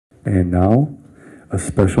And now, a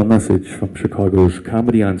special message from Chicago's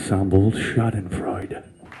comedy ensemble, Schadenfreude.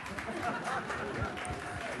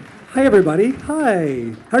 Hi, everybody.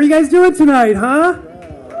 Hi. How are you guys doing tonight, huh?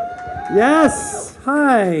 Yes.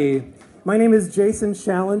 Hi. My name is Jason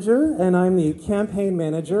Challenger, and I'm the campaign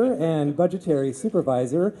manager and budgetary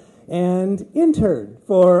supervisor and intern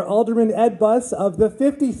for Alderman Ed Bus of the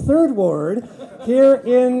 53rd Ward here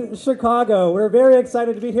in Chicago. We're very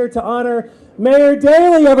excited to be here to honor Mayor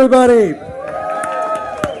Daley, everybody.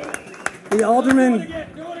 The Alderman... Do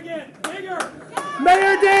it again. Bigger.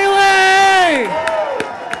 Mayor Daley!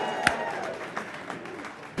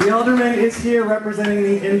 The Alderman is here representing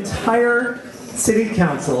the entire City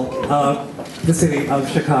Council of the City of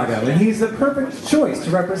Chicago. And he's the perfect choice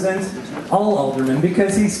to represent all aldermen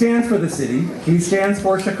because he stands for the city, he stands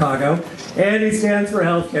for Chicago, and he stands for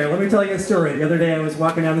healthcare. Let me tell you a story. The other day I was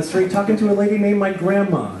walking down the street talking to a lady named my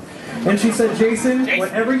grandma. And she said, Jason,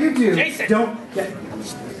 whatever you do, don't... Yeah.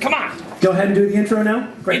 Come on. Go ahead and do the intro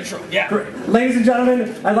now. Great. Intro, yeah. Great. Ladies and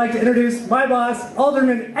gentlemen, I'd like to introduce my boss,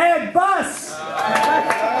 Alderman Ed Bus.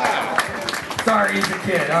 Sorry, he's a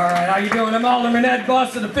kid. All right, how you doing? I'm Alderman Ed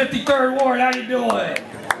Bus of the 53rd Ward. How you doing?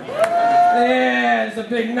 Yeah, it's a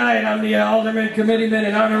big night. I'm the Alderman, Committeeman,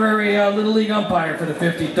 and Honorary Little League Umpire for the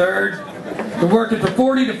 53rd. Been working for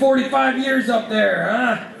 40 to 45 years up there,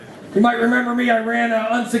 huh? You might remember me. I ran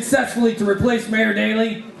unsuccessfully to replace Mayor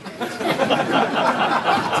Daley.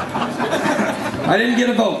 I didn't get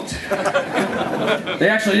a vote. They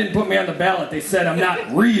actually didn't put me on the ballot. They said I'm not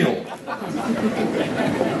real.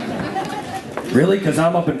 Really? Because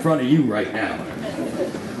I'm up in front of you right now.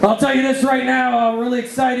 I'll tell you this right now. I'm really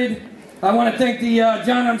excited. I want to thank the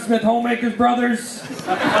John M. Smith Homemakers Brothers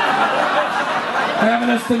having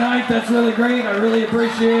us tonight. That's really great. I really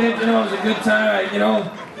appreciate it. You know, it was a good time.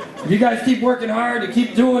 If you guys keep working hard and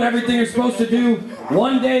keep doing everything you're supposed to do,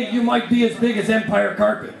 one day you might be as big as Empire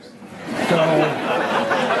Carpet. So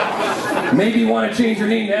maybe you want to change your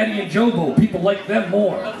name to Eddie and Jobo. People like them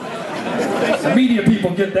more. The media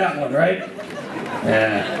people get that one, right?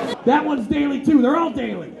 Yeah. That one's Daley too. They're all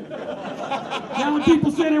Daley. Now when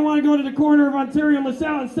people say they want to go to the corner of Ontario and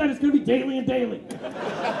LaSalle, instead it's going to be Daley and Daley.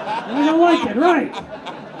 And they don't like it, right?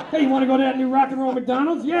 Hey, you want to go to that new rock and roll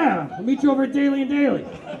McDonald's? Yeah, I'll meet you over at Daley and Daley.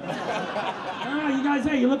 You guys,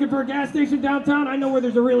 hey, you looking for a gas station downtown? I know where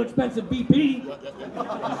there's a real expensive BP.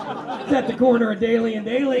 It's at the corner of Daley and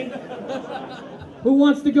Daley. Who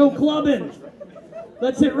wants to go clubbing?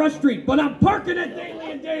 Let's hit Rush Street, but I'm parking at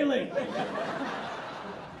Daley and Daley.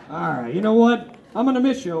 All right, you know what? I'm going to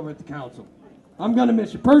miss you over at the council. I'm going to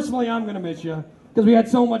miss you. Personally, I'm going to miss you because we had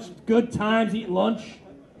so much good times eating lunch.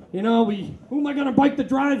 You know, who am I going to bike the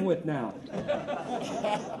drive with now?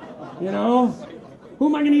 You know? Who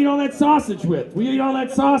am I going to eat all that sausage with? We eat all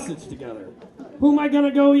that sausage together. Who am I going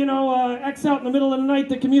to go, X out in the middle of the night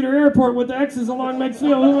to commuter airport with the X's along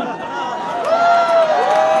Mexfield?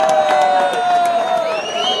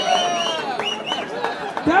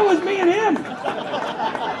 That was me and him.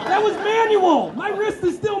 That was manual. My wrist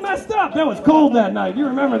is still messed up. That was cold that night. You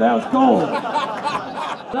remember that was cold.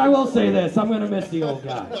 But I will say this. I'm going to miss the old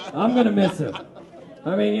guy. I'm going to miss him.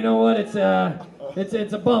 I mean, you know what? It's a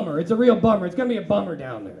bummer. It's a real bummer. It's going to be a bummer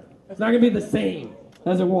down there. It's not going to be the same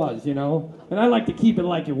as it was, And I like to keep it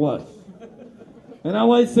like it was. And I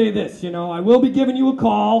always say this, I will be giving you a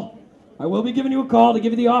call. I will be giving you a call to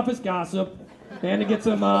give you the office gossip and to get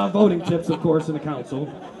some voting tips, of course, in the council.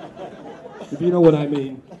 If you know what I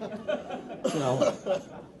mean.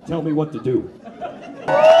 Tell me what to do.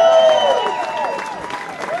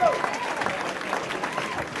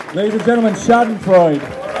 Ladies and gentlemen, Schadenfreude.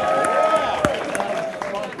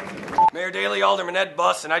 Mayor Daley, Alderman Ed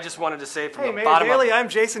Bus, and I just wanted to say from the Mayor bottom Daley, I'm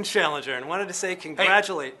Jason Challenger, and wanted to say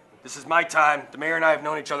congratulate. Hey, this is my time. The mayor and I have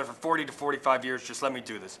known each other for 40 to 45 years. Just let me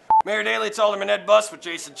do this. Mayor Daley, it's Alderman Ed Bus with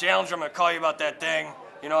Jason Challenger. I'm going to call you about that thing.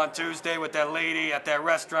 On Tuesday with that lady at that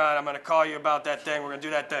restaurant. I'm going to call you about that thing. We're going to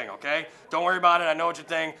do that thing, okay? Don't worry about it. I know what you're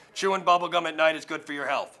thinking. Chewing bubble gum at night is good for your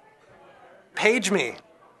health. Page me.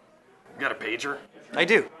 You got a pager? I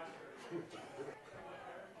do.